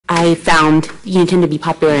I found tend to be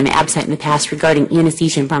popular in the absent in the past regarding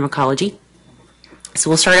anesthesia and pharmacology.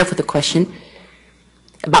 So we'll start off with a question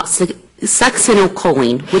about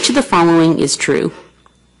succinylcholine. Which of the following is true?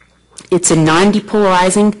 It's a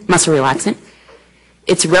non-depolarizing muscle relaxant.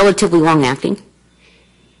 It's relatively long-acting,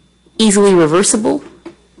 easily reversible,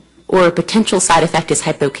 or a potential side effect is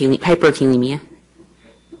hyperkalemia.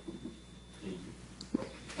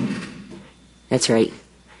 That's right.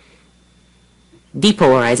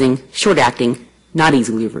 Depolarizing, short-acting, not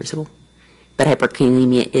easily reversible, but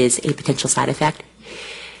hyperkalemia is a potential side effect.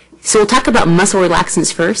 So we'll talk about muscle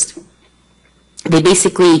relaxants first. They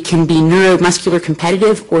basically can be neuromuscular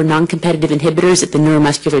competitive or non-competitive inhibitors at the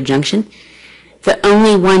neuromuscular junction. The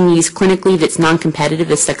only one used clinically that's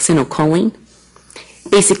non-competitive is succinylcholine.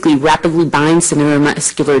 Basically rapidly binds the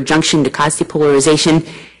neuromuscular junction to cause depolarization.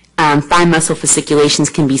 Fine muscle fasciculations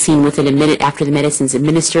can be seen within a minute after the medicine is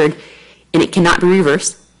administered, and it cannot be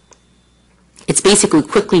reversed. It's basically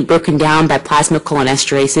quickly broken down by plasma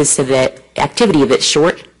cholinesterases, so that activity of it's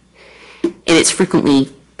short, and it's frequently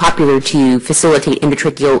popular to facilitate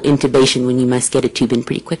endotracheal intubation when you must get a tube in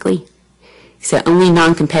pretty quickly. So only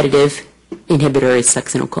non-competitive inhibitor is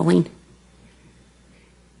succinylcholine.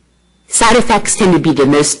 Side effects tend to be the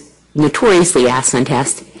most notoriously asked on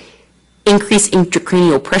test. Increased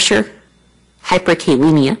intracranial pressure,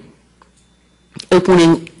 hyperkalemia,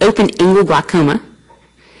 open angle glaucoma,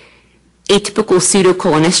 atypical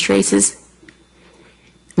pseudocholinesterases.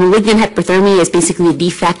 Malignant hyperthermia is basically a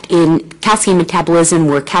defect in calcium metabolism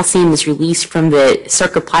where calcium is released from the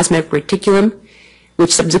sarcoplasmic reticulum,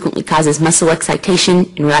 which subsequently causes muscle excitation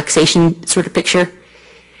and relaxation sort of picture.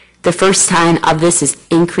 The first sign of this is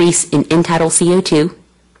increase in end-tidal CO2.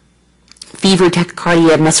 Fever,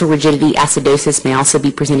 tachycardia, muscle rigidity, acidosis may also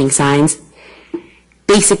be presenting signs.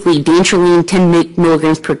 Basically, dantrolene 10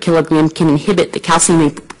 milligrams per kilogram can inhibit the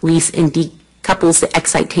calcium release and decouples the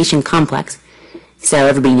excitation complex. So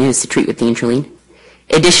everybody knows to treat with dantrolene.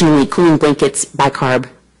 Additionally, cooling blankets, bicarb,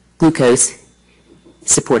 glucose,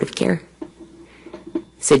 supportive care.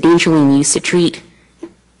 So dantrolene used to treat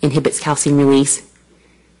inhibits calcium release,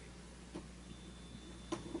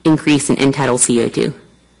 increase in end-tidal CO2.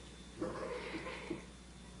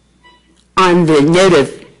 On the note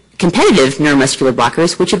of competitive neuromuscular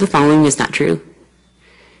blockers, which of the following is not true?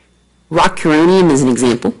 Rocuronium is an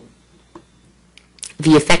example.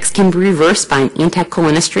 The effects can be reversed by an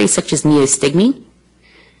anticholinesterase such as neostigmine,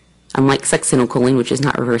 unlike succinylcholine, which is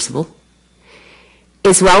not reversible.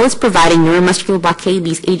 As well as providing neuromuscular blockade,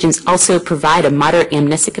 these agents also provide a moderate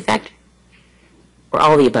amnestic effect, or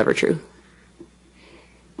all of the above are true.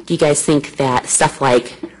 Do you guys think that stuff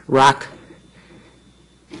like ROC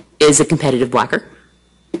is a competitive blocker,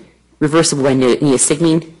 reversible by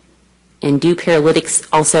neostigmine, and do paralytics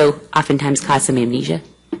also oftentimes cause some amnesia?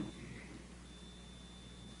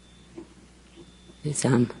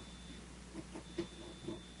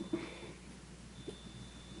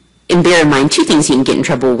 And bear in mind two things you can get in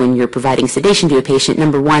trouble when you're providing sedation to a patient.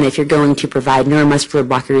 Number one, if you're going to provide neuromuscular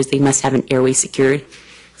blockers, they must have an airway secured.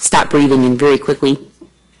 Stop breathing in very quickly.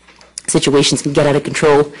 Situations can get out of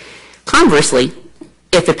control. Conversely,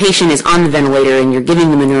 if the patient is on the ventilator and you're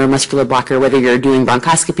giving them a neuromuscular blocker, whether you're doing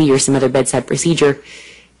bronchoscopy or some other bedside procedure,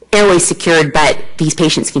 airway secured, but these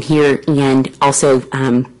patients can hear and also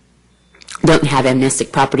don't have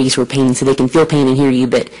amnestic properties or pain, so they can feel pain and hear you,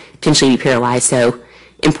 but potentially be paralyzed. So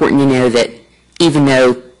important to know that even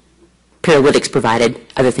though paralytics provided,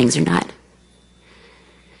 other things are not.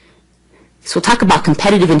 So we'll talk about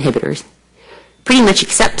competitive inhibitors. Pretty much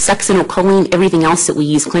except succinylcholine, everything else that we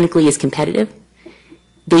use clinically is competitive.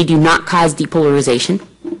 They do not cause depolarization.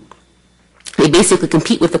 They basically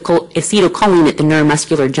compete with the acetylcholine at the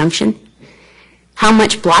neuromuscular junction. How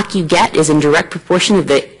much block you get is in direct proportion of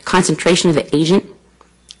the concentration of the agent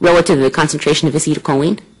relative to the concentration of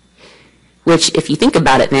acetylcholine, which, if you think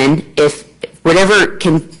about it then, if whatever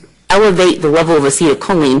can elevate the level of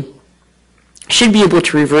acetylcholine should be able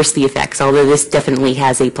to reverse the effects, although this definitely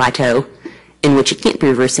has a plateau in which it can't be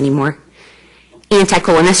reversed anymore.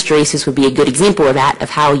 Anticholinesterases would be a good example of that,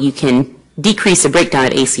 of how you can decrease the breakdown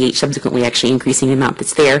of ACH, subsequently actually increasing the amount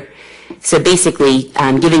that's there. So basically,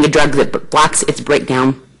 giving a drug that blocks its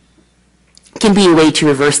breakdown can be a way to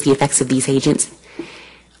reverse the effects of these agents.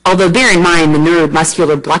 Although bear in mind, the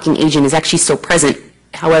neuromuscular blocking agent is actually still present.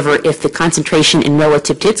 However, if the concentration in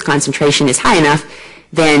relative to its concentration is high enough,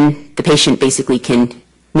 then the patient basically can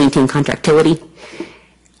maintain contractility.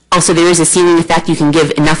 Also, there is a ceiling effect. You can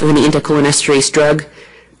give enough of an anticholinesterase drug,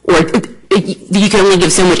 or you can only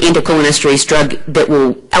give so much anticholinesterase drug that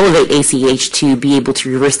will elevate ACH to be able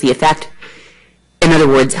to reverse the effect. And In other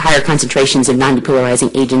words, higher concentrations of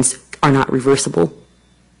non-depolarizing agents are not reversible.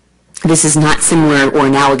 This is not similar or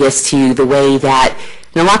analogous to the way that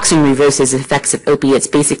naloxone reverses effects of opiates,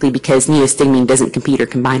 basically because neostigmine doesn't compete or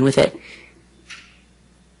combine with it.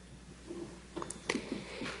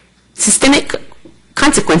 Systemic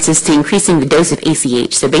consequences to increasing the dose of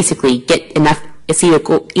ACH, so basically get enough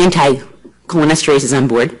anti-cholinesterases on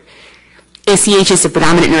board. ACH is the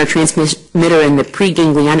predominant neurotransmitter in the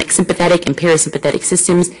preganglionic sympathetic and parasympathetic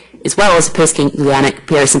systems, as well as the postganglionic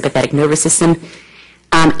parasympathetic nervous system.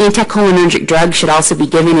 Anticholinergic drugs should also be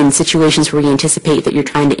given in situations where you anticipate that you're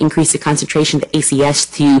trying to increase the concentration of ACH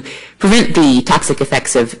to prevent the toxic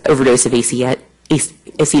effects of overdose of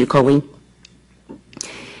acetylcholine.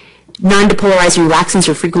 Non-depolarizing relaxants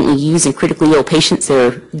are frequently used in critically ill patients that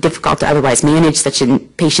are difficult to otherwise manage, such as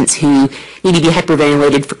patients who need to be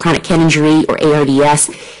hyperventilated for chronic head injury or ARDS.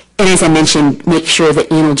 And as I mentioned, make sure that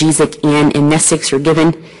analgesic and amnestics are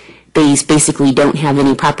given. These basically don't have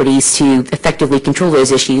any properties to effectively control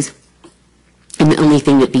those issues. And the only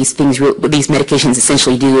thing that these medications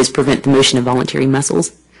essentially do is prevent the motion of voluntary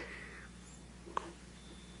muscles.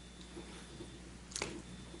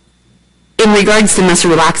 In regards to muscle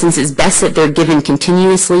relaxants, it's best that they're given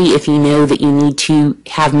continuously if you know that you need to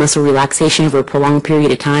have muscle relaxation over a prolonged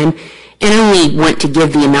period of time, and only want to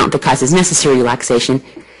give the amount that causes necessary relaxation.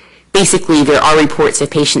 Basically, there are reports of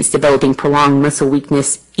patients developing prolonged muscle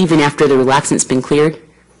weakness even after the relaxant's been cleared.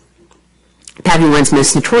 Pavulan's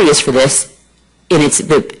most notorious for this, and it's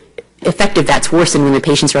the effect of that's worsened when the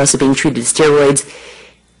patients are also being treated with steroids.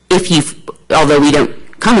 Although we don't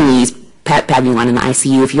commonly use Pavulan in the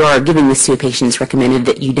ICU, if you are giving this to a patient, it's recommended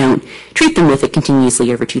that you don't treat them with it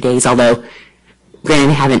continuously over 2 days, although,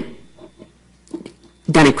 granted, I haven't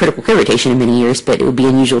done a critical care rotation in many years, but it would be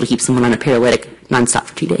unusual to keep someone on a paralytic nonstop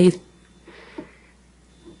for 2 days.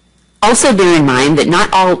 Also bear in mind that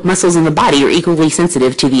not all muscles in the body are equally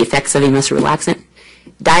sensitive to the effects of a muscle relaxant.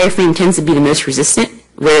 Diaphragm tends to be the most resistant,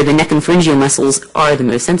 where the neck and pharyngeal muscles are the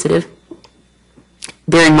most sensitive.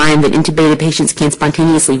 Bear in mind that intubated patients can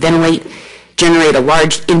spontaneously ventilate, generate a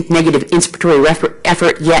large negative inspiratory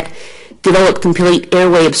effort, yet develop complete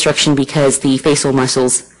airway obstruction because the facial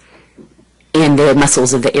muscles and the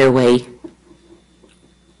muscles of the airway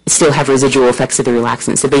still have residual effects of the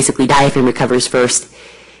relaxant. So basically, diaphragm recovers first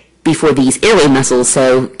before these airway muscles,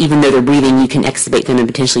 so even though they're breathing, you can extubate them and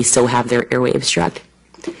potentially still have their airway obstruct.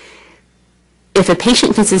 If a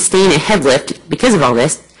patient can sustain a head lift because of all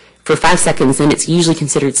this for 5 seconds, then it's usually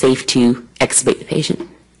considered safe to extubate the patient,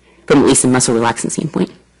 from at least a muscle relaxant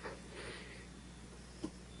standpoint.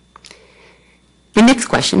 The next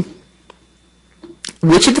question: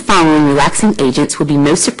 which of the following relaxing agents would be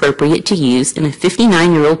most appropriate to use in a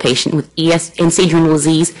 59-year-old patient with end-stage renal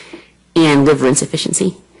disease and liver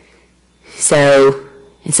insufficiency? So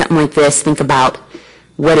in something like this, think about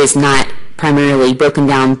what is not primarily broken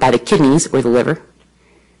down by the kidneys or the liver.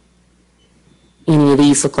 Any of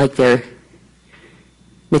these look like they're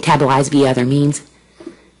metabolized via other means?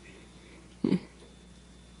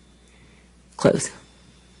 Close.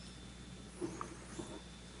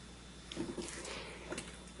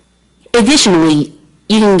 Additionally,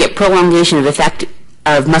 you can get prolongation of effect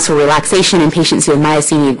of muscle relaxation in patients who have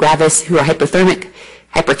myasthenia gravis, who are hypothermic,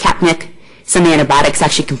 hypercapnic. Some antibiotics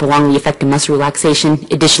actually can prolong the effect of muscle relaxation.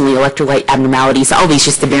 Additionally, electrolyte abnormalities, all these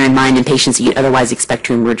just to bear in mind in patients that you otherwise expect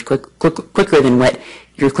to emerge quicker than what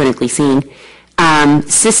you're clinically seeing.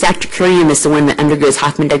 Cystacticurium is the one that undergoes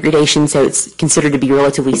Hoffman degradation, so it's considered to be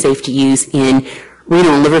relatively safe to use in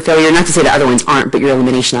renal and liver failure. Not to say the other ones aren't, but your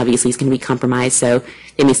elimination obviously is going to be compromised, so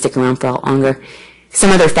they may stick around for a lot longer. Some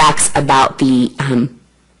other facts about the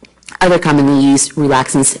other commonly used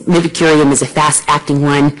relaxants: Mivacurium is a fast-acting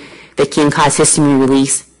one that can cause histamine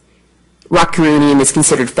release. Rocuronium is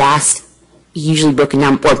considered fast, usually broken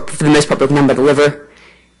down, or for the most part broken down by the liver.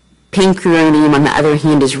 Pancuronium, on the other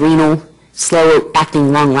hand, is renal,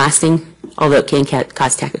 slow-acting, long-lasting, although it can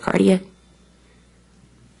cause tachycardia.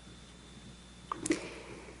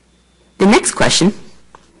 The next question: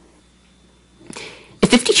 a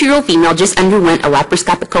 52-year-old female just underwent a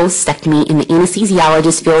laparoscopic cholecystectomy, and the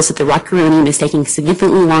anesthesiologist feels that the rocuronium is taking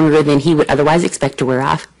significantly longer than he would otherwise expect to wear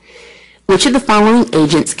off. Which of the following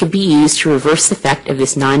agents could be used to reverse the effect of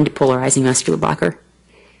this non-depolarizing muscular blocker?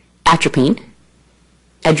 Atropine,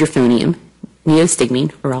 edrophonium,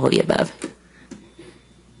 neostigmine, or all of the above?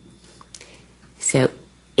 So,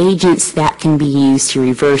 agents that can be used to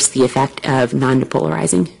reverse the effect of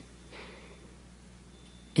non-depolarizing.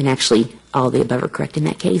 And actually, all of the above are correct in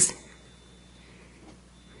that case.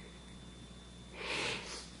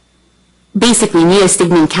 Basically,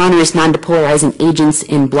 neostigmine counters non-depolarizing agents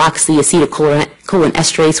and blocks the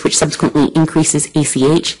acetylcholinesterase, which subsequently increases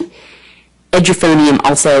ACH. Edrophonium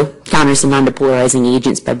also counters the non-depolarizing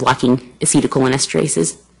agents by blocking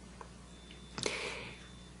acetylcholinesterases.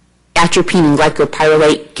 Atropine and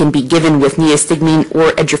glycopyrrolate can be given with neostigmine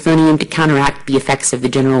or edrophonium to counteract the effects of the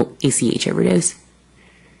general ACH overdose.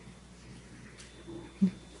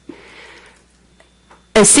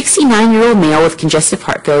 A 69-year-old male with congestive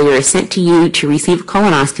heart failure is sent to you to receive a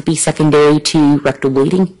colonoscopy secondary to rectal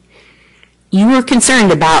bleeding. You are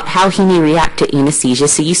concerned about how he may react to anesthesia,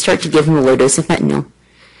 so you start to give him a low dose of fentanyl.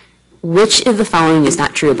 Which of the following is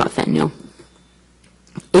not true about fentanyl?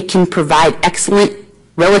 It can provide excellent,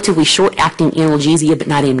 relatively short-acting analgesia, but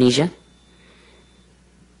not amnesia.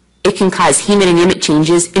 It can cause hemodynamic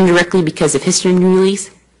changes indirectly because of histamine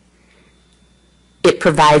release. It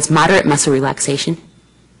provides moderate muscle relaxation,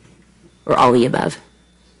 or all the above.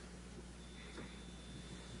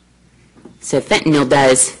 So fentanyl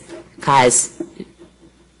does cause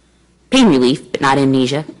pain relief, but not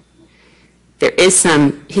amnesia. There is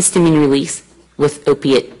some histamine release with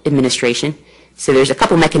opiate administration. So there's a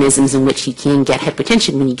couple mechanisms in which you can get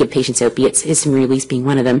hypotension when you give patients opiates, histamine release being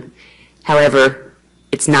one of them. However,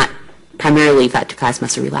 it's not primarily thought to cause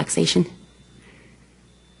muscle relaxation.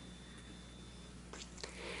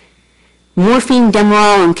 Morphine,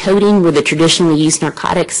 Demerol, and codeine were the traditionally used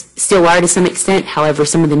narcotics, still are to some extent. However,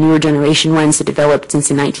 some of the newer generation ones that developed since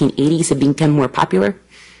the 1980s have become more popular.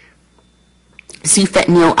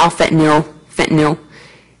 Sufentanil, alfentanil, fentanyl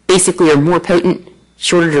basically are more potent,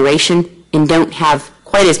 shorter duration, and don't have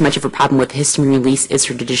quite as much of a problem with histamine release as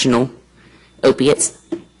traditional opiates.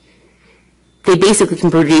 They basically can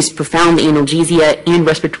produce profound analgesia and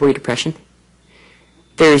respiratory depression.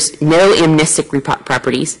 There's no amnestic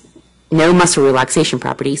properties, no muscle relaxation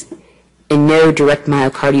properties, and no direct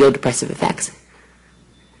myocardial depressive effects.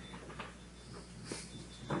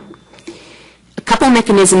 A couple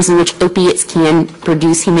mechanisms in which opiates can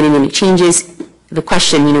produce hemodynamic changes. The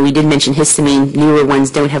question, we did mention histamine. Newer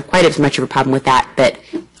ones don't have quite as much of a problem with that, but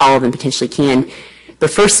all of them potentially can. But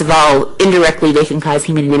first of all, indirectly, they can cause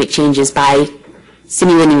hemodynamic changes by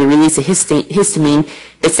stimulating the release of histamine.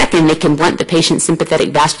 But second, they can blunt the patient's sympathetic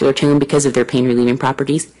vascular tone because of their pain-relieving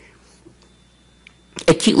properties.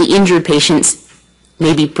 Acutely injured patients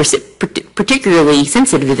may be particularly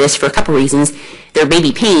sensitive to this for a couple reasons. There may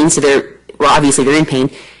be pain, so obviously they're in pain,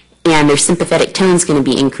 and their sympathetic tone is going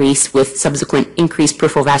to be increased with subsequent increased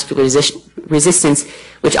peripheral vascular resistance,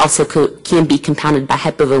 which also can be compounded by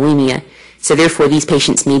hypovolemia. So therefore, these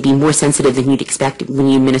patients may be more sensitive than you'd expect when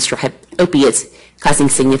you administer opiates, causing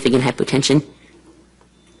significant hypotension.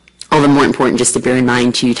 All the more important just to bear in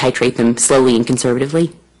mind to titrate them slowly and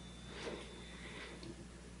conservatively.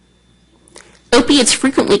 Opiates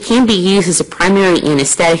frequently can be used as a primary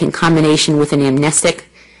anesthetic in combination with an amnestic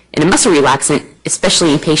and a muscle relaxant,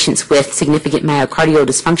 especially in patients with significant myocardial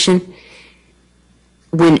dysfunction.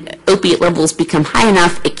 When opiate levels become high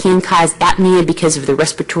enough, it can cause apnea because of the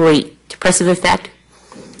respiratory depressive effect,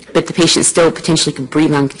 but the patient still potentially can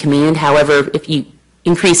breathe on command. However, if you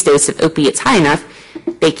increase dose of opiates high enough,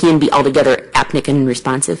 they can be altogether apneic and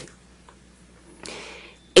unresponsive.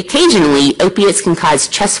 Occasionally, opiates can cause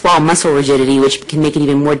chest wall muscle rigidity, which can make it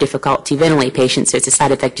even more difficult to ventilate patients, so it's a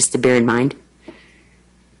side effect just to bear in mind.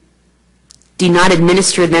 Do not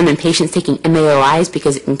administer them in patients taking MAOIs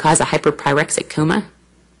because it can cause a hyperpyrexic coma.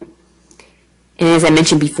 And as I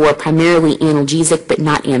mentioned before, primarily analgesic but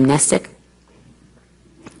not amnestic.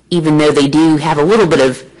 Even though they do have a little bit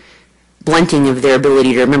of blunting of their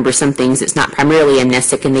ability to remember some things, it's not primarily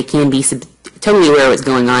amnestic, and they can be totally aware of what's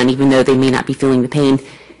going on, even though they may not be feeling the pain,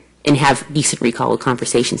 and have decent recall of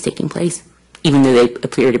conversations taking place, even though they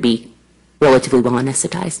appear to be relatively well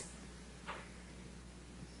anesthetized.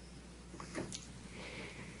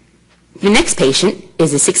 The next patient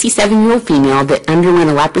is a 67-year-old female that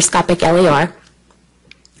underwent a laparoscopic LAR.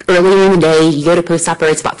 Earlier in the day, you go to post-op,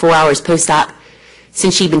 it's about 4 hours post-op,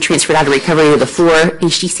 since she'd been transferred out of recovery to the floor,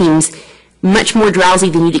 and she seems much more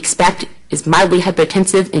drowsy than you'd expect, is mildly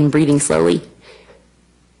hypotensive, and breathing slowly.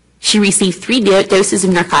 She received 3 doses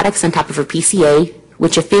of narcotics on top of her PCA,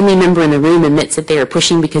 which a family member in the room admits that they are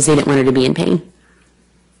pushing because they didn't want her to be in pain.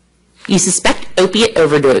 You suspect opiate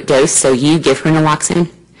overdose, so you give her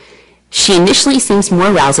naloxone. She initially seems more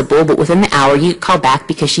arousable, but within the hour you call back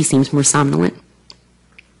because she seems more somnolent.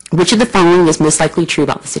 Which of the following is most likely true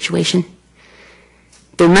about the situation?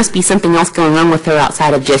 There must be something else going on with her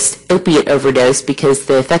outside of just opiate overdose, because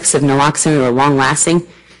the effects of naloxone are long-lasting,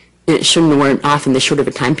 and it shouldn't have worn off in this short of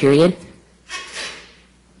a time period.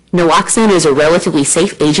 Naloxone is a relatively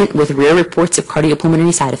safe agent with rare reports of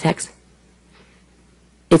cardiopulmonary side effects.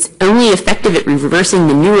 It's only effective at reversing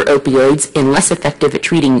the newer opioids and less effective at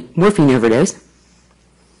treating morphine overdose.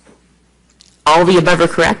 All of the above are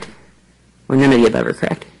correct, or none of the above are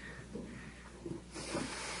correct?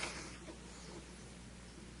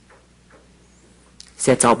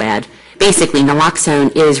 So it's all bad. Basically,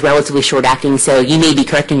 naloxone is relatively short-acting, so you may be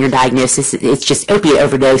correct in your diagnosis. It's just opiate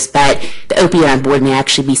overdose, but the opiate on board may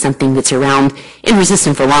actually be something that's around and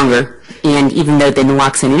resistant for longer. And even though the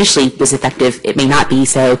naloxone initially was effective, it may not be.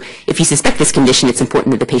 So if you suspect this condition, it's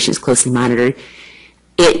important that the patient is closely monitored.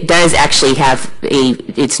 It does actually have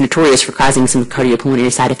it's notorious for causing some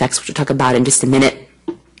cardiopulmonary side effects, which we'll talk about in just a minute.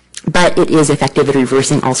 But it is effective at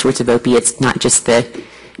reversing all sorts of opiates, not just the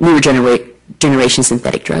newer generation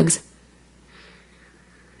synthetic drugs.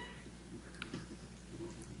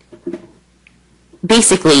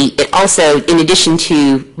 Basically, it also, in addition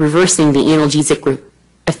to reversing the analgesic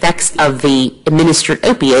effects of the administered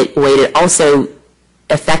opiate, it also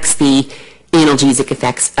affects the analgesic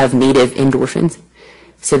effects of native endorphins.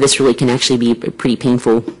 So this really can actually be a pretty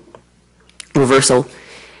painful reversal.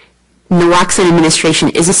 Naloxone administration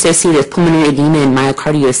is associated with pulmonary edema and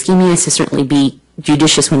myocardial ischemia, so certainly be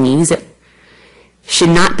judicious when you use it. Should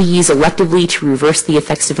not be used electively to reverse the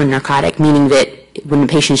effects of a narcotic, meaning that when the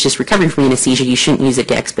patient is just recovering from anesthesia, you shouldn't use it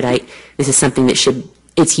to expedite. This is something that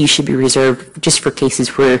its use should be reserved just for cases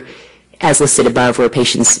where, as listed above, where a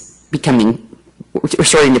patient's becoming or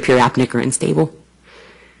starting to appear apneic or unstable.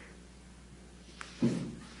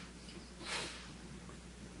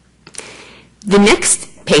 The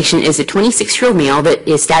next patient is a 26-year-old male that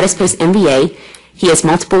is status post-MVA. He has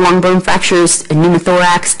multiple long bone fractures, a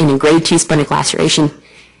pneumothorax, and a grade 2 splenic laceration.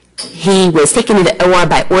 He was taken to the OR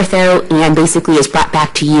by ortho and basically is brought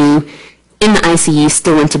back to you in the ICU,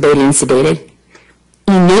 still intubated and sedated.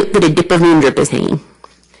 You note that a Diprovan drip is hanging.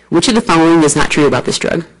 Which of the following is not true about this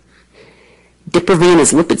drug? Diprovan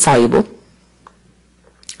is lipid soluble.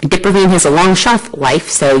 Diprovan has a long shelf life,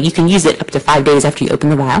 so you can use it up to 5 days after you open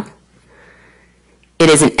the vial. It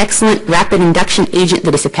is an excellent rapid induction agent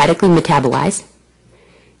that is hepatically metabolized,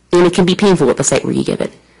 and it can be painful at the site where you give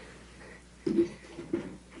it.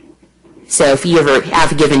 So if you ever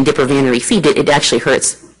have given Diprovan or received it, it actually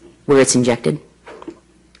hurts where it's injected.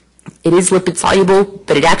 It is lipid soluble,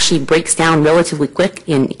 but it actually breaks down relatively quick,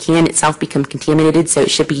 and it can itself become contaminated, so it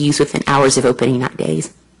should be used within hours of opening, not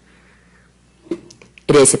days.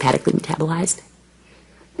 It is hepatically metabolized.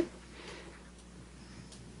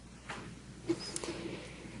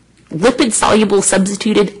 Lipid-soluble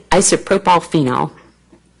substituted isopropyl phenol.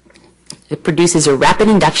 It produces a rapid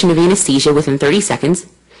induction of anesthesia within 30 seconds,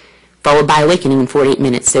 followed by awakening in 4 to 8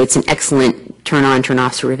 minutes. So it's an excellent turn-on,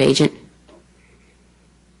 turn-off sort of agent.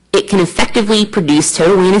 It can effectively produce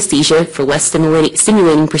total anesthesia for less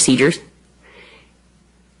stimulating procedures.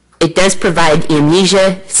 It does provide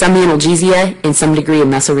amnesia, some analgesia, and some degree of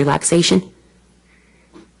muscle relaxation.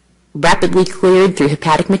 Rapidly cleared through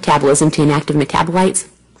hepatic metabolism to inactive metabolites.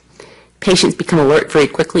 Patients become alert very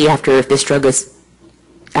quickly after this drug is,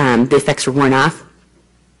 the effects are worn off.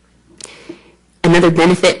 Another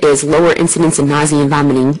benefit is lower incidence of nausea and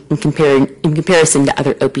vomiting in comparison to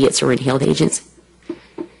other opiates or inhaled agents.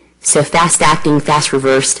 So fast-acting,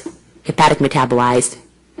 fast-reversed, hepatic metabolized,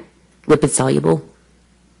 lipid-soluble.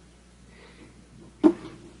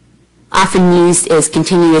 Often used as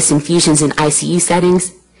continuous infusions in ICU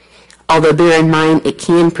settings, although bear in mind it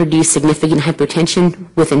can produce significant hypotension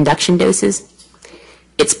with induction doses.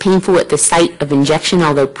 It's painful at the site of injection,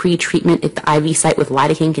 although pre-treatment at the IV site with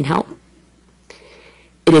lidocaine can help.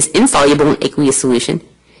 It is insoluble in aqueous solution.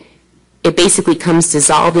 It basically comes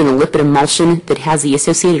dissolved in a lipid emulsion that has the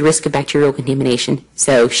associated risk of bacterial contamination,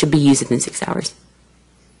 so should be used within 6 hours.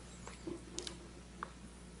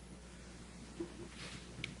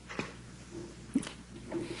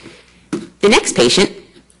 The next patient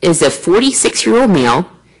is a 46-year-old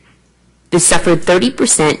male that suffered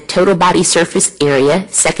 30% total body surface area,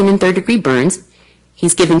 2nd and 3rd degree burns.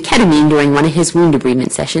 He's given ketamine during one of his wound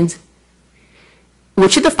debridement sessions.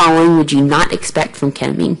 Which of the following would you not expect from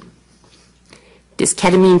ketamine? Does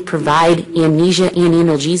ketamine provide amnesia and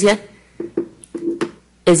analgesia?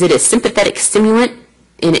 Is it a sympathetic stimulant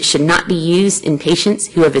and it should not be used in patients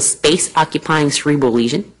who have a space-occupying cerebral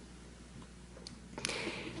lesion?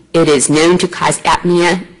 It is known to cause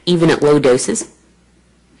apnea even at low doses.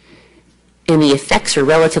 And the effects are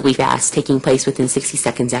relatively fast, taking place within 60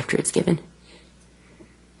 seconds after it's given.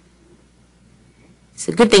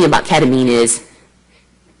 So the good thing about ketamine is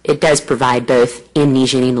it does provide both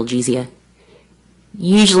amnesia and analgesia.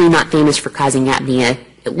 Usually not famous for causing apnea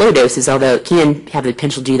at low doses, although it can have the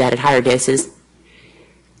potential to do that at higher doses.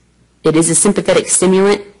 It is a sympathetic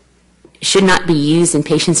stimulant. should not be used in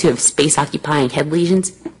patients who have space-occupying head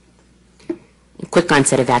lesions. Quick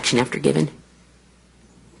onset of action after given.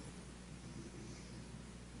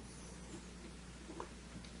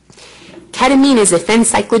 Ketamine is a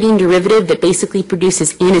phencyclidine derivative that basically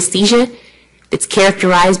produces anesthesia that's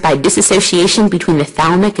characterized by dissociation between the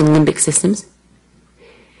thalamic and limbic systems.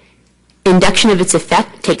 Induction of its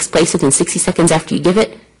effect takes place within 60 seconds after you give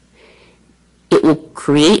it. It will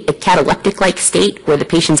create a cataleptic-like state where the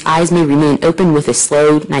patient's eyes may remain open with a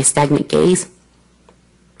slow, nystagmic gaze.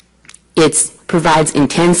 It provides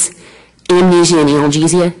intense amnesia and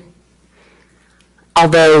analgesia.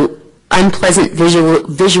 Although unpleasant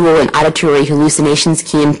visual and auditory hallucinations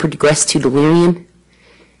can progress to delirium,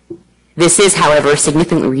 this is, however,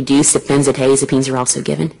 significantly reduced if benzodiazepines are also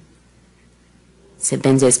given. So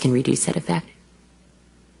benzos can reduce that effect.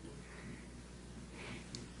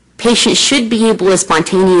 Patients should be able to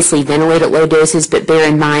spontaneously ventilate at low doses, but bear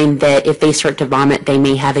in mind that if they start to vomit, they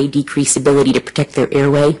may have a decreased ability to protect their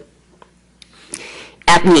airway.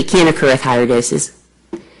 Apnea can occur at higher doses.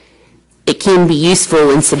 It can be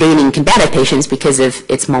useful in sedating combative patients because of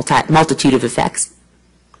its multitude of effects.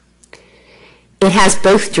 It has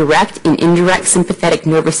both direct and indirect sympathetic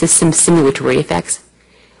nervous system stimulatory effects.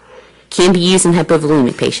 Can be used in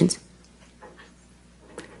hypovolemic patients.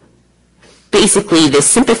 Basically, the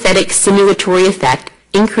sympathetic stimulatory effect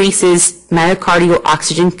increases myocardial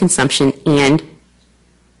oxygen consumption and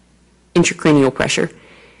intracranial pressure.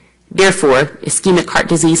 Therefore, ischemic heart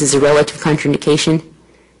disease is a relative contraindication,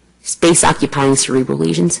 space-occupying cerebral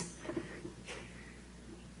lesions.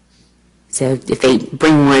 So if they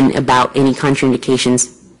bring one about any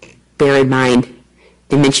contraindications, bear in mind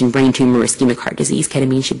they mentioned brain tumor or ischemic heart disease.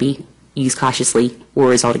 Ketamine should be used cautiously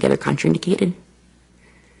or is altogether contraindicated.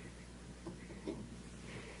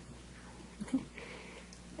 Okay.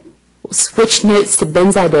 We'll switch notes to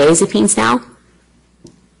benzodiazepines now.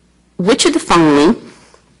 Which of the following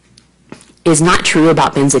is not true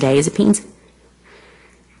about benzodiazepines?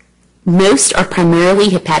 Most are primarily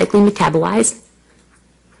hepatically metabolized.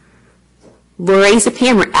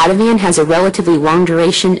 Lorazepam or Ativan has a relatively long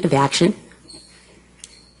duration of action.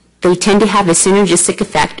 They tend to have a synergistic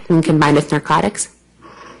effect when combined with narcotics.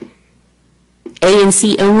 A and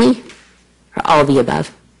C only, or all of the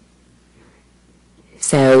above.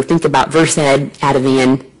 So think about Versed,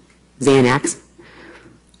 Ativan, Xanax,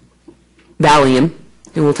 Valium,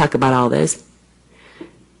 and we'll talk about all those.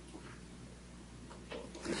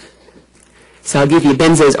 So I'll give you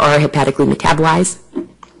benzos are hepatically metabolized.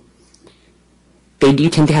 They do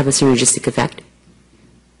tend to have a synergistic effect.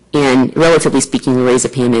 And relatively speaking,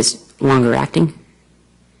 lorazepam is longer acting.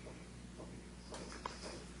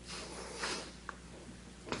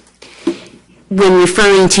 When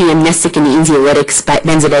referring to amnestic and anxiolytics,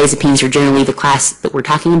 benzodiazepines are generally the class that we're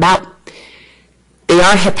talking about. They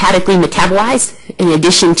are hepatically metabolized. In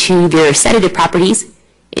addition to their sedative properties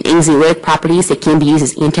and anxiolytic properties, they can be used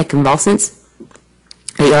as anticonvulsants.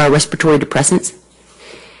 They are respiratory depressants.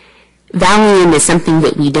 Valium is something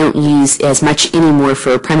that we don't use as much anymore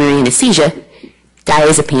for primary anesthesia.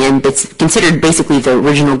 Diazepam, it's considered basically the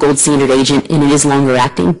original gold standard agent, and it is longer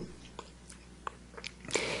acting.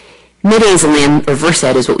 Midazolam, or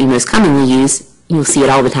Versed, is what we most commonly use. You'll see it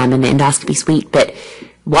all the time in the endoscopy suite, but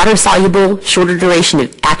water-soluble, shorter duration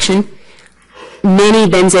of action.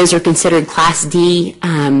 Many benzos are considered class D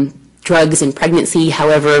drugs in pregnancy.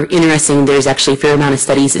 However, interesting, there's actually a fair amount of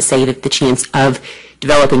studies that say that the chance of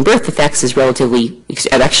developing birth defects is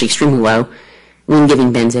actually extremely low when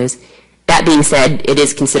giving benzos. That being said, it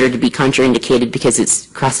is considered to be contraindicated because it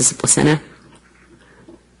crosses the placenta.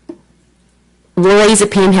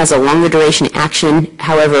 Lorazepam has a longer duration of action,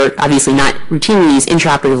 however, obviously not routinely used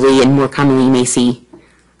intraoperatively, and more commonly you may see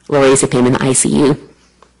lorazepam in the ICU.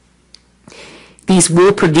 These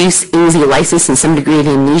will produce anxiolysis and some degree of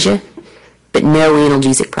amnesia, but no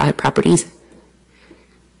analgesic properties.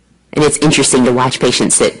 And it's interesting to watch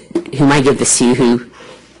patients who might give this to who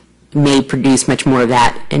may produce much more of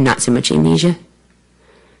that and not so much amnesia.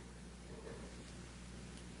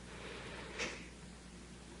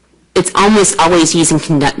 It's almost always used in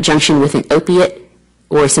conjunction with an opiate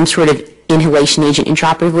or some sort of inhalation agent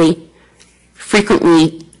intraoperatively.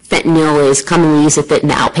 Frequently, fentanyl is commonly used in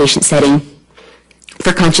the outpatient setting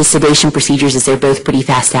for conscious sedation procedures, as they're both pretty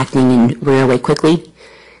fast-acting and wear away quickly.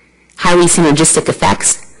 Highly synergistic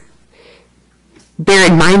effects. Bear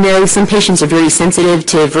in mind, though, some patients are very sensitive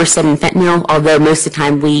to Versed and fentanyl, although most of the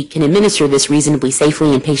time we can administer this reasonably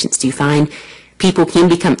safely and patients do fine. People can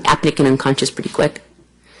become apneic and unconscious pretty quick.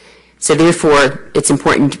 So therefore, it's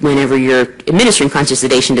important whenever you're administering conscious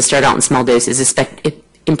sedation to start out in small doses,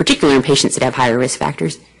 in particular in patients that have higher risk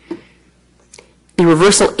factors. The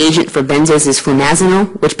reversal agent for benzos is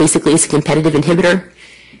flumazenil, which basically is a competitive inhibitor.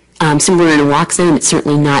 Similar to naloxone, it's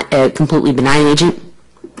certainly not a completely benign agent.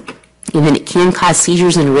 And then it can cause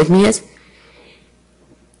seizures and arrhythmias.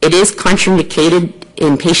 It is contraindicated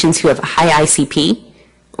in patients who have a high ICP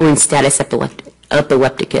or in status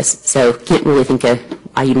epilepticus. So can't really think of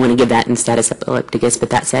why you'd want to give that in status epilepticus, but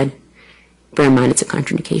that said, bear in mind it's a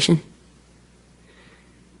contraindication.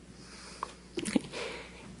 Okay.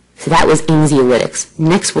 So that was anxiolytics.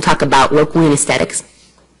 Next we'll talk about local anesthetics.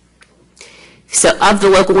 So of the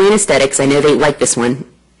local anesthetics, I know they like this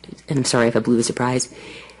one, and I'm sorry if I blew the surprise.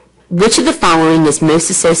 Which of the following is most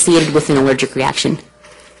associated with an allergic reaction?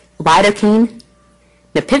 Lidocaine,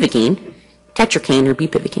 napivacaine, tetracaine, or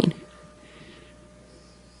bupivacaine?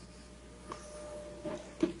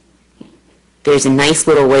 There's a nice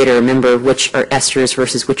little way to remember which are esters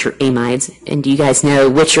versus which are amides. And do you guys know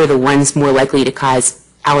which are the ones more likely to cause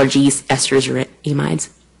allergies, esters or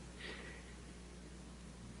amides?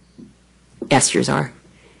 Esters are.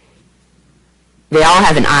 They all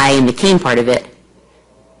have an I in the cane part of it,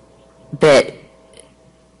 but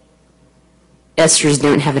esters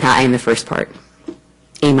don't have an I in the first part.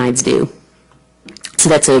 Amides do. So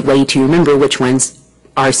that's a way to remember which ones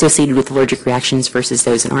are associated with allergic reactions versus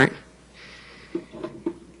those that aren't.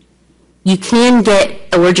 You can get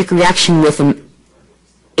allergic reaction with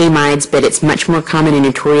amides, but it's much more common and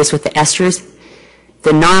notorious with the esters.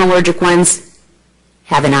 The non-allergic ones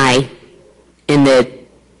have an I in the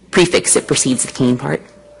prefix that precedes the cane part.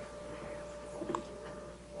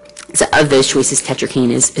 So of those choices,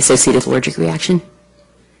 tetracaine is associated with allergic reaction.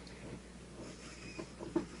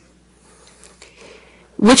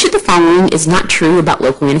 Which of the following is not true about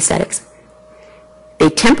local anesthetics? They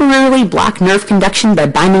temporarily block nerve conduction by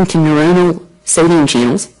binding to neuronal sodium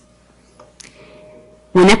channels.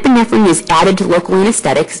 When epinephrine is added to local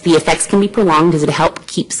anesthetics, the effects can be prolonged as it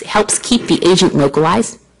helps keep the agent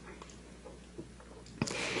localized.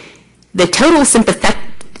 The total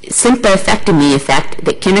sympathectomy effect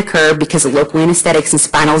that can occur because of local anesthetics and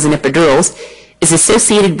spinals and epidurals is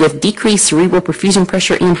associated with decreased cerebral perfusion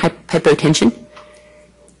pressure and hypotension.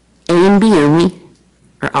 A and B only,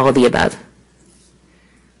 or all of the above.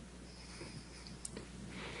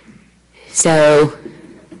 So,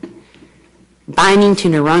 binding to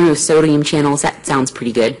neuronal sodium channels, that sounds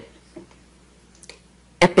pretty good.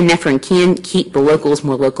 Epinephrine can keep the locals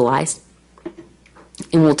more localized.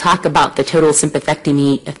 And we'll talk about the total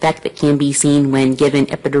sympathectomy effect that can be seen when given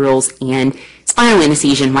epidurals and spinal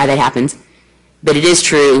anesthesia and why that happens. But it is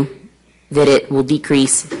true that it will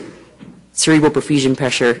decrease cerebral perfusion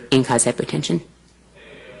pressure and cause hypotension.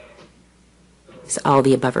 So all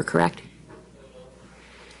the above are correct.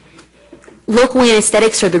 Local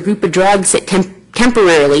anesthetics are the group of drugs that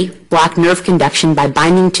temporarily block nerve conduction by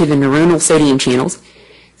binding to the neuronal sodium channels,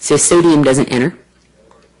 so sodium doesn't enter.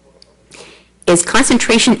 As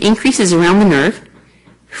concentration increases around the nerve,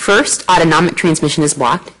 first autonomic transmission is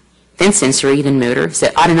blocked, then sensory, then motor, so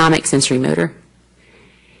autonomic, sensory, motor.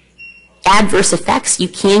 Adverse effects, you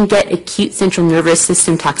can get acute central nervous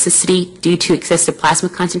system toxicity due to excessive plasma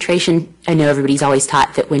concentration. I know everybody's always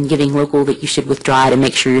taught that when giving local that you should withdraw to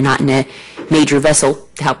make sure you're not in a major vessel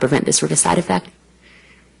to help prevent this sort of side effect.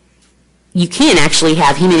 You can actually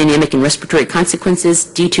have hemodynamic and respiratory consequences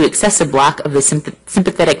due to excessive block of the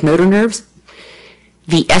sympathetic motor nerves.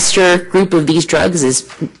 The ester group of these drugs is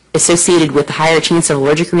associated with a higher chance of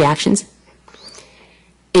allergic reactions.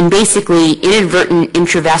 And basically, inadvertent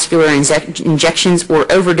intravascular injections or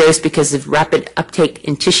overdose because of rapid uptake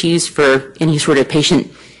in tissues for any sort of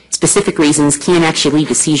patient-specific reasons can actually lead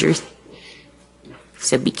to seizures.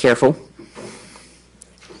 So be careful.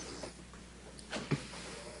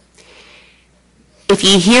 If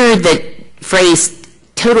you hear the phrase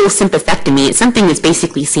total sympathectomy, it's something that's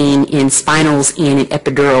basically seen in spinals and in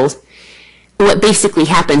epidurals. What basically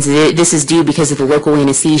happens is this is due because of the local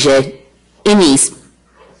anesthesia in these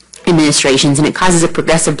administrations, and it causes a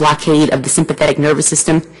progressive blockade of the sympathetic nervous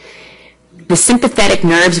system. The sympathetic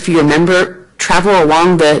nerves, if you remember, travel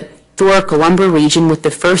along the thoracolumbar region with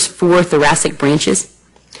the first 4 thoracic branches,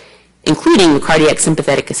 including the cardiac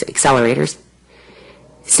sympathetic accelerators.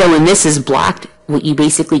 So when this is blocked, what you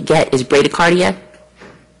basically get is bradycardia,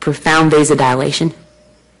 profound vasodilation.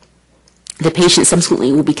 The patient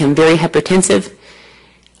subsequently will become very hypertensive.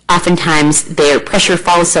 Oftentimes, their pressure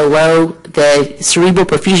falls so low, the cerebral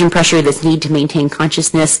perfusion pressure that's needed to maintain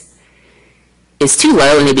consciousness is too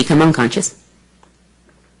low, and they become unconscious.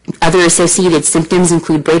 Other associated symptoms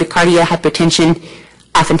include bradycardia, hypotension.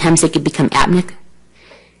 Oftentimes, they could become apneic.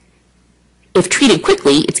 If treated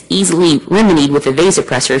quickly, it's easily remedied with a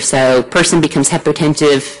vasopressor, so person becomes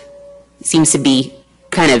hypotensive seems to be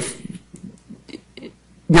kind of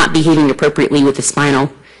not behaving appropriately with the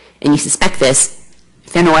spinal, and you suspect this,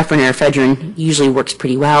 phenylephrine or ephedrine usually works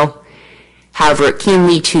pretty well. However, it can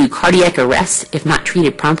lead to cardiac arrest if not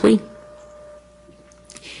treated promptly.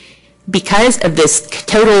 Because of this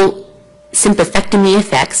total sympathectomy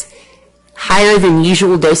effects, higher than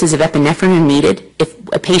usual doses of epinephrine are needed if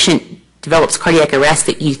a patient develops cardiac arrest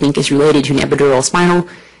that you think is related to an epidural spinal,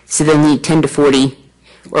 so they'll need 10 to 40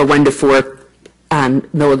 or 1 to 4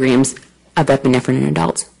 milligrams of epinephrine in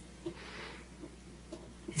adults.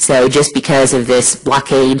 So just because of this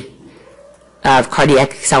blockade of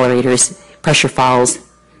cardiac accelerators, pressure falls,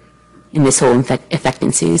 and this whole effect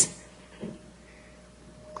ensues.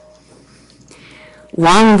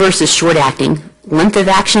 Long versus short-acting, length of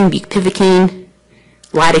action, bupivacaine,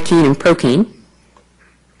 lidocaine, and procaine.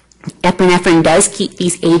 Epinephrine does keep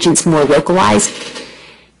these agents more localized.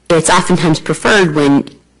 It's oftentimes preferred when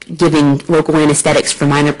giving local anesthetics for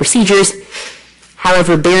minor procedures.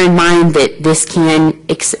 However, bear in mind that this can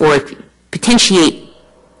potentiate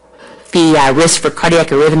the risk for cardiac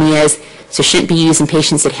arrhythmias, so shouldn't be used in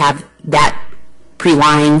patients that have that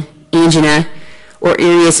pre-lying angina or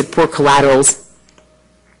areas of poor collaterals.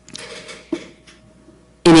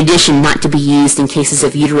 In addition, not to be used in cases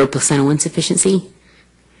of uteroplacental insufficiency.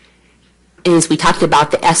 As we talked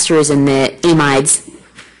about the esters and the amides,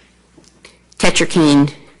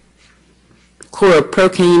 tetracaine,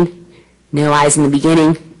 chloroprocaine, no I's in the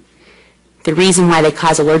beginning. The reason why they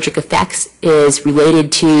cause allergic effects is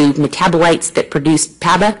related to metabolites that produce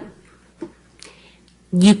PABA.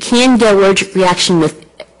 You can get allergic reaction with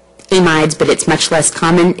amides, but it's much less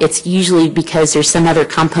common. It's usually because there's some other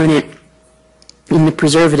component in the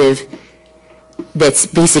preservative that's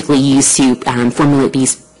basically used to formulate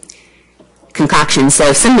these concoctions. So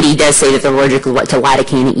if somebody does say that they're allergic to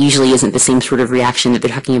lidocaine, it usually isn't the same sort of reaction that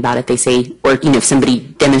they're talking about if they say, or if somebody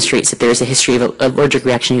demonstrates that there's a history of allergic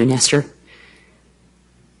reaction to an ester.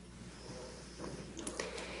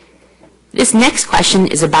 This next question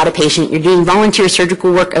is about a patient. You're doing volunteer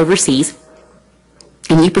surgical work overseas,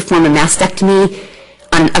 and you perform a mastectomy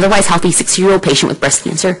on an otherwise healthy 60-year-old patient with breast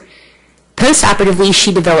cancer. Post-operatively,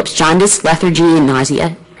 she develops jaundice, lethargy, and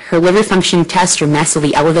nausea. Her liver function tests are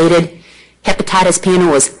massively elevated. Hepatitis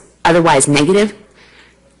panel is otherwise negative.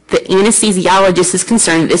 The anesthesiologist is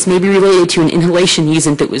concerned that this may be related to an inhalation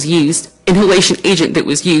agent that was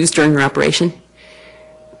used during her operation.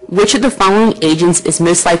 Which of the following agents is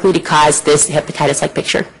most likely to cause this hepatitis-like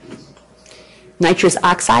picture? Nitrous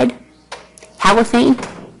oxide, halothane,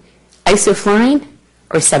 isoflurane,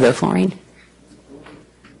 or sevoflurane?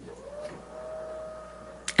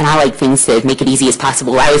 And I like things to make it easy as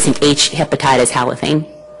possible. I always think H, hepatitis, halothane.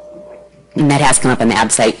 And that has come up in the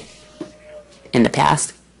ABSite in the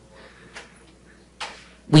past.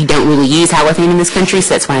 We don't really use halothane in this country,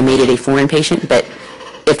 so that's why I made it a foreign patient, but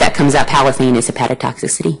if that comes up, halothane is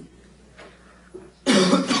hepatotoxicity.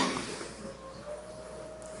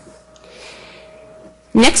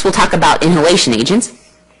 Next, we'll talk about inhalation agents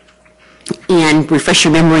and refresh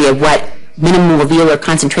your memory of what minimal alveolar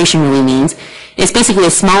concentration really means. It's basically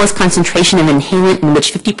the smallest concentration of inhalant in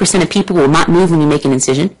which 50% of people will not move when you make an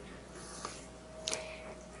incision.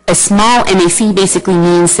 A small MAC basically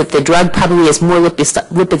means that the drug probably is more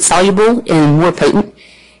lipid soluble and more potent,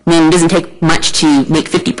 meaning it doesn't take much to make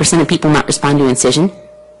 50% of people not respond to incision.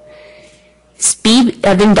 Speed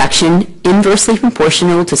of induction inversely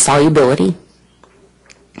proportional to solubility.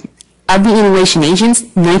 Of the inhalation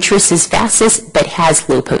agents, nitrous is fastest but has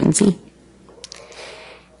low potency.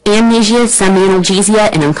 Amnesia, some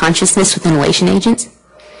analgesia, and unconsciousness with inhalation agents.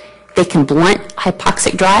 They can blunt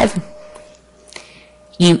hypoxic drive.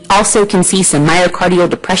 You also can see some myocardial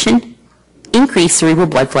depression, increased cerebral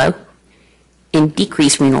blood flow, and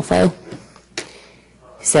decreased renal flow.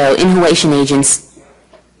 So inhalation agents,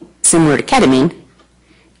 similar to ketamine,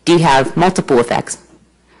 do have multiple effects.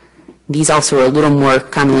 These also are a little more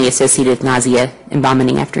commonly associated with nausea and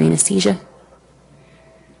vomiting after anesthesia.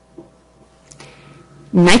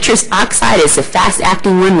 Nitrous oxide is a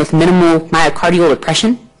fast-acting one with minimal myocardial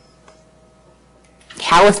depression.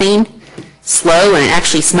 Halothane, slow, and it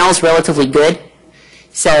actually smells relatively good.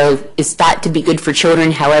 So it's thought to be good for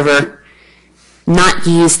children, however, not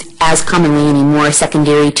used as commonly anymore,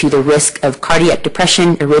 secondary to the risk of cardiac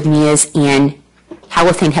depression, arrhythmias, and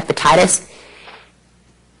halothane hepatitis.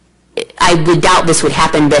 I would doubt this would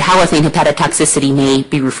happen, but halothane hepatotoxicity may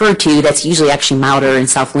be referred to. That's usually actually milder and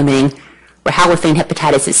self-limiting, where halothane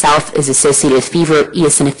hepatitis itself is associated with fever,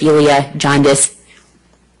 eosinophilia, jaundice,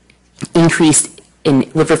 increased in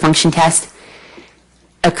liver function test,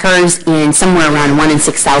 occurs in somewhere around 1 in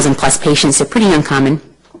 6,000 plus patients, so pretty uncommon.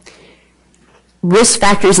 Risk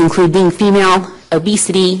factors include being female,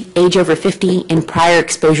 obesity, age over 50, and prior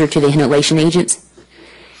exposure to the inhalation agents.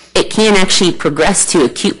 It can actually progress to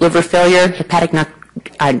acute liver failure, hepatic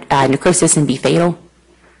necrosis, and be fatal.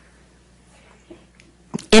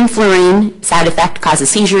 Enflurane side effect causes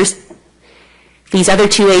seizures. These other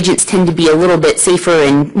two agents tend to be a little bit safer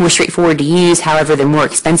and more straightforward to use, however, they're more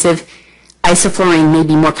expensive. Isoflurane may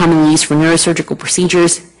be more commonly used for neurosurgical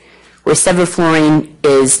procedures, where sevoflurane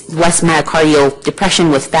is less myocardial depression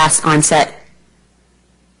with fast onset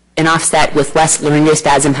and offset with less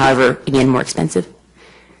laryngospasm, however, again, more expensive.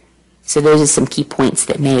 So those are some key points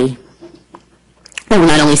that may, well,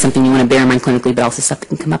 not only something you want to bear in mind clinically, but also stuff that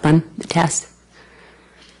can come up on the test.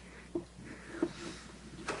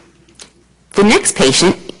 The next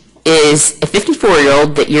patient is a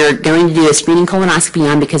 54-year-old that you're going to do a screening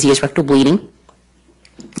colonoscopy on because he has rectal bleeding.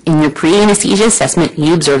 In your pre-anesthesia assessment,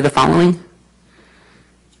 you observe the following.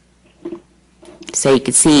 So you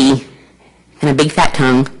can see and a big fat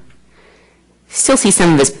tongue. Still see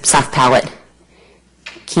some of his soft palate.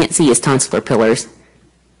 Can't see his tonsillar pillars.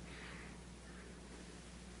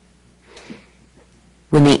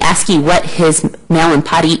 When they ask you what his male and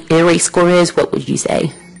potty airway score is, what would you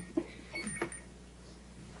say?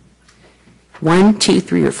 1, 2,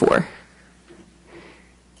 3, or 4.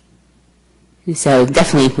 So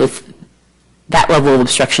definitely with that level of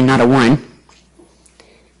obstruction, not a 1.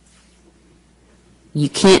 You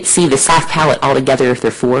can't see the soft palate altogether if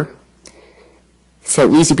they're 4. So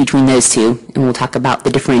it leaves you between those two, and we'll talk about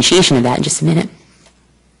the differentiation of that in just a minute.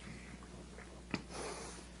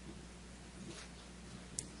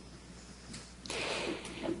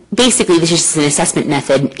 Basically, this is just an assessment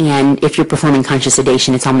method, and if you're performing conscious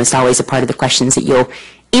sedation, it's almost always a part of the questions that you'll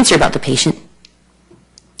answer about the patient.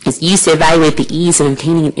 It's used to evaluate the ease of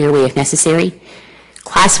obtaining an airway if necessary.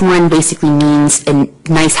 Class 1 basically means a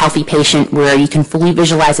nice, healthy patient where you can fully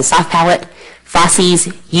visualize a soft palate, fauces,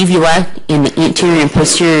 uvula, and the anterior and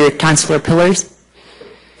posterior tonsillar pillars.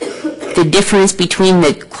 The difference between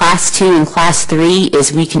the Class 2 and Class 3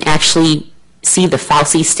 is we can actually see the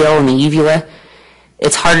fauces still in the uvula.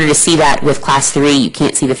 It's harder to see that with Class 3. You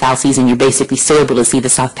can't see the fauces, and you're basically still able to see the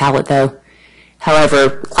soft palate, though. However,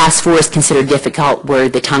 Class 4 is considered difficult, where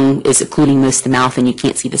the tongue is occluding most of the mouth, and you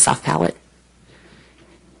can't see the soft palate.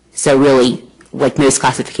 So really, like most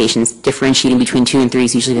classifications, differentiating between 2 and 3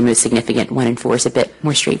 is usually the most significant. 1 and 4 is a bit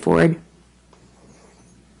more straightforward.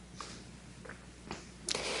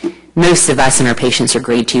 Most of us and our patients are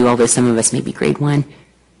grade 2, although some of us may be grade 1.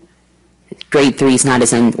 Grade 3 is not as,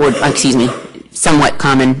 somewhat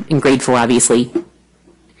common. In grade 4, obviously,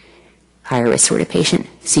 higher risk sort of patient.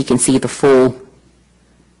 So you can see the full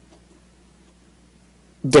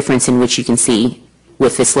difference in which you can see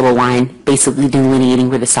with this little line basically delineating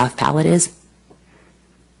where the soft palate is.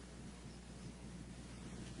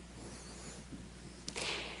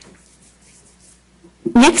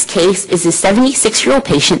 Next case is a 76-year-old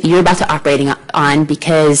patient that you're about to operate on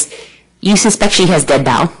because you suspect she has dead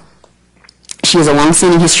bowel. She has a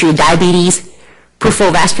long-standing history of diabetes,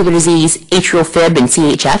 peripheral vascular disease, atrial fib, and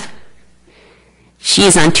CHF. She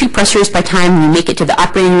is on 2 pressors by the time you make it to the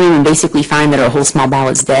operating room and basically find that her whole small bowel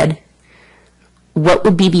is dead. What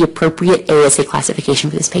would be the appropriate ASA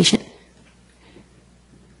classification for this patient?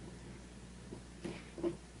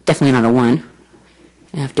 Definitely not a 1.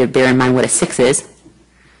 You have to bear in mind what a 6 is.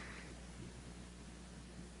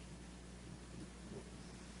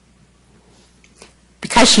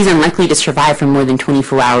 Because she's unlikely to survive for more than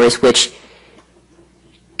 24 hours, which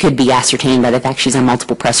could be ascertained by the fact she's on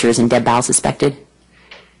multiple pressors and dead bowel suspected.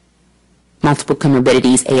 Multiple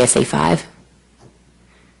comorbidities, ASA 5.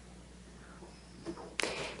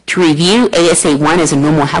 To review, ASA 1 is a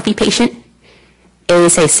normal healthy patient.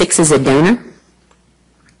 ASA 6 is a donor.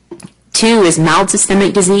 2 is mild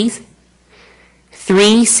systemic disease.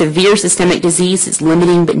 3, severe systemic disease is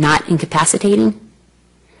limiting but not incapacitating.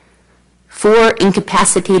 4,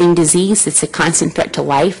 incapacitating disease, it's a constant threat to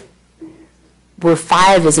life. Where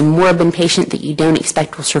 5 is a moribund patient that you don't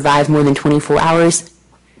expect will survive more than 24 hours.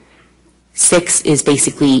 6 is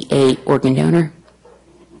basically a organ donor.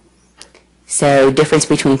 So difference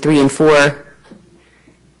between 3 and 4,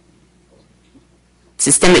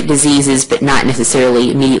 systemic diseases but not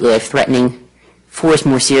necessarily immediately life-threatening. 4 is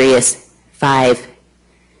more serious. 5,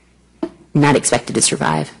 not expected to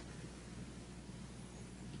survive.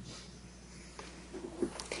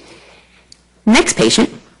 Next patient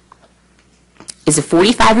is a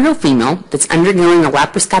 45-year-old female that's undergoing a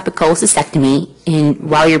laparoscopic cholecystectomy, and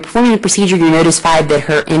while you're performing the procedure, you're notified that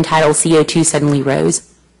her end-tidal CO2 suddenly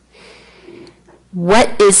rose.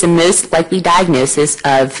 What is the most likely diagnosis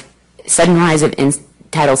of sudden rise of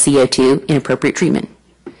tidal CO2, inappropriate treatment?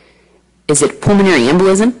 Is it pulmonary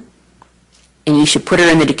embolism? And you should put her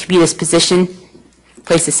in the decubitus position,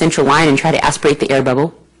 place a central line, and try to aspirate the air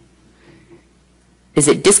bubble. Is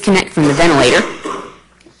it disconnect from the ventilator?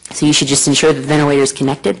 So you should just ensure that the ventilator is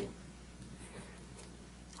connected.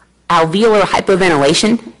 Alveolar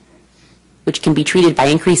hypoventilation, which can be treated by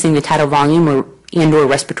increasing the tidal volume or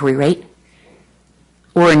respiratory rate.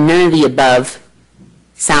 Or none of the above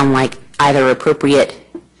sound like either appropriate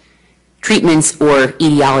treatments or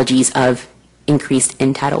etiologies of increased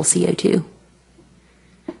end tidal CO2.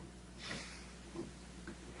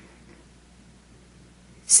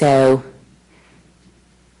 So,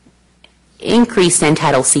 increased end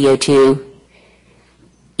tidal CO2,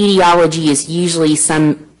 etiology is usually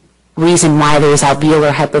some reason why there's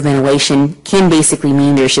alveolar hypoventilation. Can basically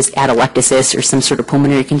mean there's just atelectasis or some sort of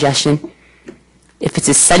pulmonary congestion. If it's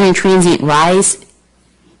a sudden transient rise,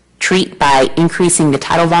 treat by increasing the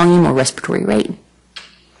tidal volume or respiratory rate.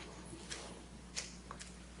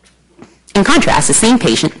 In contrast, the same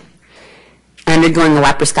patient undergoing a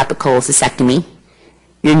laparoscopic cholecystectomy,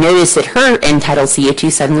 you'll notice that her end tidal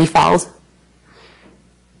CO2 suddenly falls.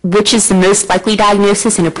 Which is the most likely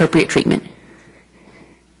diagnosis and appropriate treatment?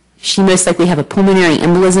 She most likely have a pulmonary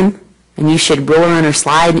embolism, and you should roll her on her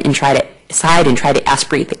side and try to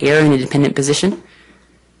aspirate the air in a dependent position.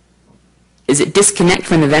 Is it disconnect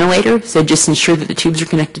from the ventilator? So just ensure that the tubes are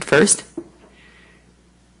connected first.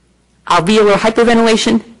 Alveolar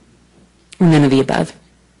hypoventilation, or none of the above.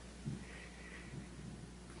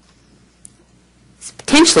 So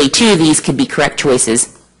potentially, two of these could be correct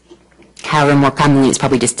choices. However, more commonly, it's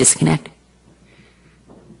probably just disconnect.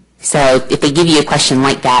 So if they give you a question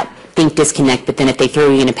like that, think disconnect, but then if they throw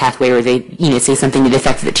you in a pathway where they say something to the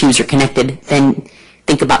effect that the tubes are connected, then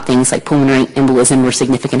think about things like pulmonary embolism or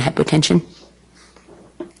significant hypotension.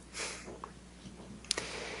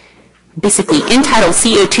 Basically, end tidal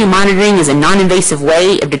CO2 monitoring is a non-invasive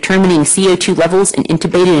way of determining CO2 levels in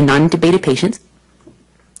intubated and non-intubated patients.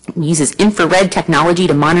 It uses infrared technology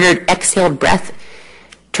to monitor exhaled breath,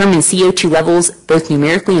 determine CO2 levels both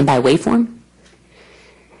numerically and by waveform.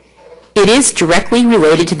 It is directly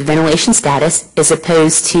related to the ventilation status as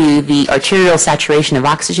opposed to the arterial saturation of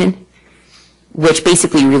oxygen, which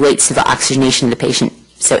basically relates to the oxygenation of the patient.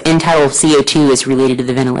 So end tidal CO2 is related to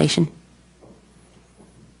the ventilation.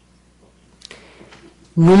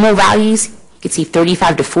 Normal values, you can see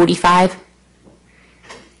 35 to 45.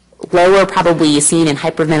 Lower probably is seen in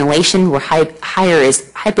hyperventilation, where higher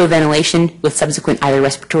is hypoventilation with subsequent either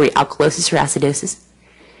respiratory alkalosis or acidosis.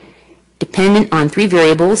 Dependent on three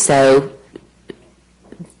variables, so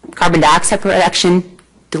carbon dioxide production,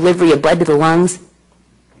 delivery of blood to the lungs,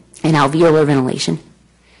 and alveolar ventilation.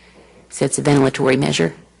 So it's a ventilatory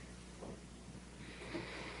measure.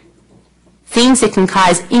 Things that can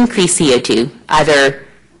cause increased CO2, either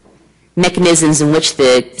mechanisms in which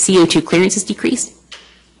the CO2 clearance is decreased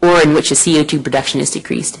or in which the CO2 production is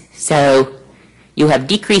decreased. So you'll have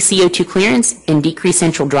decreased CO2 clearance and decreased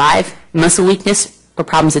central drive, muscle weakness, or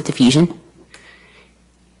problems with diffusion.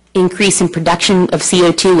 Increase in production of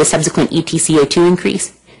CO2 with subsequent EtCO2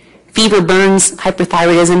 increase. Fever, burns,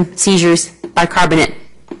 hyperthyroidism, seizures, bicarbonate,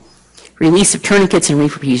 release of tourniquets and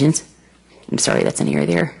reperfusions. I'm sorry, that's an error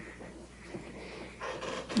there.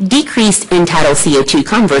 Decreased end tidal CO2,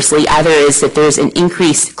 conversely, either is that there's an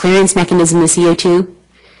increased clearance mechanism of CO2,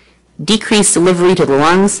 decreased delivery to the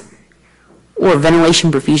lungs, or ventilation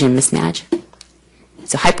perfusion mismatch.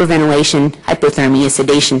 So hyperventilation, hypothermia,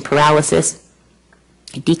 sedation, paralysis,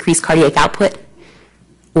 decreased cardiac output,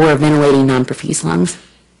 or ventilating non-perfused lungs.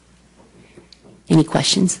 Any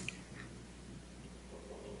questions?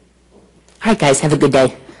 All right, guys, have a good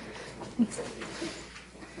day. Thanks.